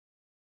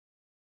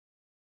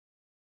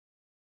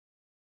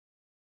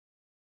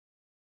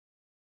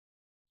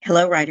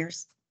Hello,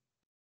 writers.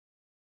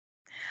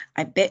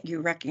 I bet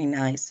you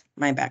recognize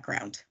my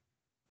background.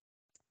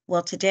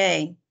 Well,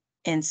 today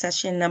in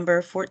session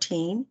number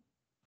 14,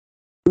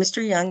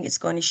 Mr. Young is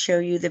going to show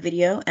you the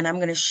video, and I'm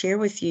going to share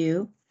with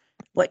you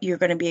what you're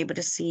going to be able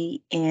to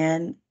see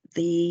in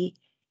the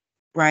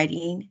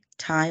writing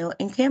tile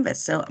and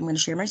canvas. So I'm going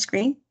to share my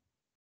screen.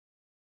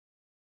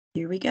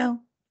 Here we go.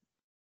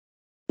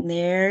 And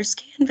there's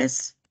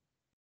canvas.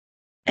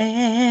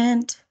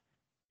 And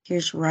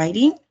here's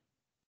writing.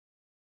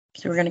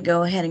 So we're going to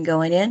go ahead and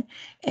go in,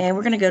 and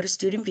we're going to go to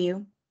student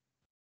view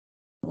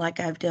like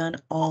I've done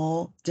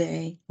all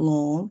day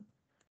long.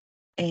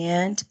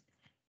 And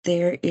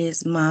there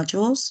is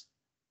modules.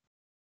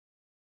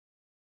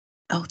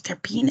 Oh,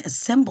 they're being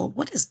assembled.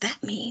 What does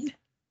that mean?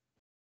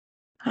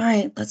 All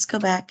right, let's go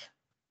back.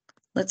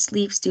 Let's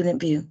leave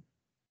student view.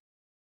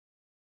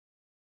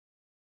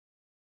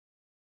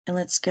 And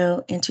let's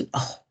go into,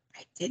 oh,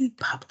 I didn't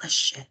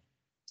publish it.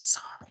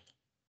 Sorry.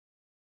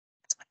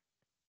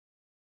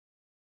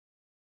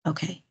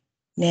 Okay,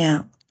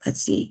 now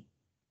let's see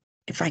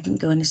if I can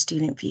go into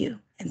student view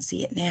and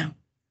see it now.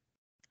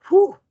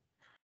 Whew,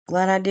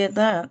 glad I did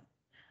that.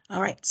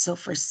 All right, so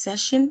for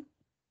session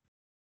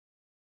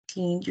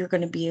 18, you're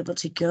going to be able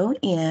to go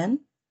in,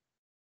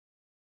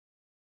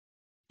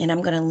 and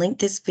I'm going to link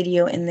this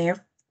video in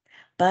there.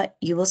 But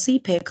you will see,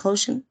 pay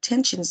close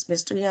attention as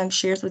Mr. Young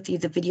shares with you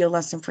the video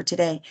lesson for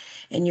today.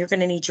 And you're going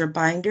to need your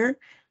binder,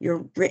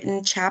 your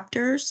written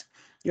chapters,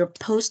 your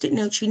Post-it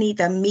notes. You need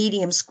the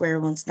medium square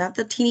ones, not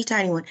the teeny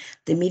tiny one.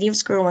 The medium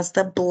square ones,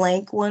 the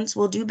blank ones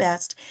will do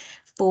best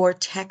for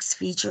text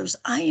features.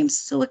 I am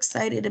so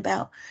excited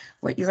about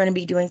what you're going to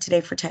be doing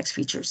today for text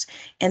features.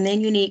 And then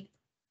you need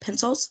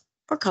pencils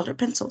or colored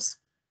pencils.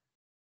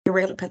 Your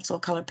regular pencil,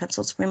 colored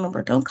pencils.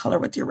 Remember, don't color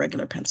with your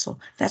regular pencil.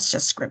 That's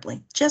just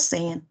scribbling. Just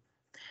saying.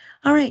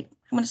 All right,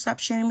 I'm going to stop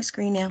sharing my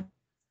screen now.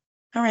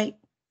 All right,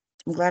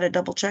 I'm glad I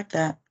double checked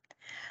that.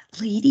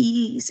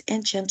 Ladies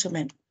and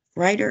gentlemen,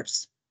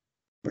 writers,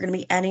 we're going to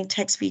be adding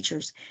text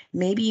features.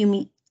 Maybe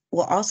you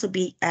will also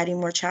be adding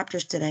more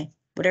chapters today.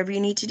 Whatever you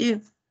need to do,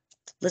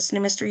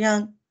 listen to Mr.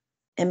 Young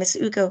and Miss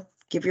Uko.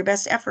 Give your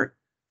best effort.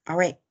 All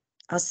right,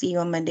 I'll see you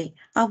on Monday.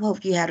 I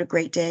hope you had a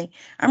great day.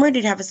 I'm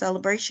ready to have a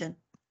celebration.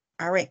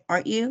 All right,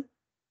 aren't you?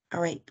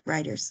 All right,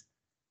 writers,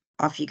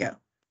 off you go.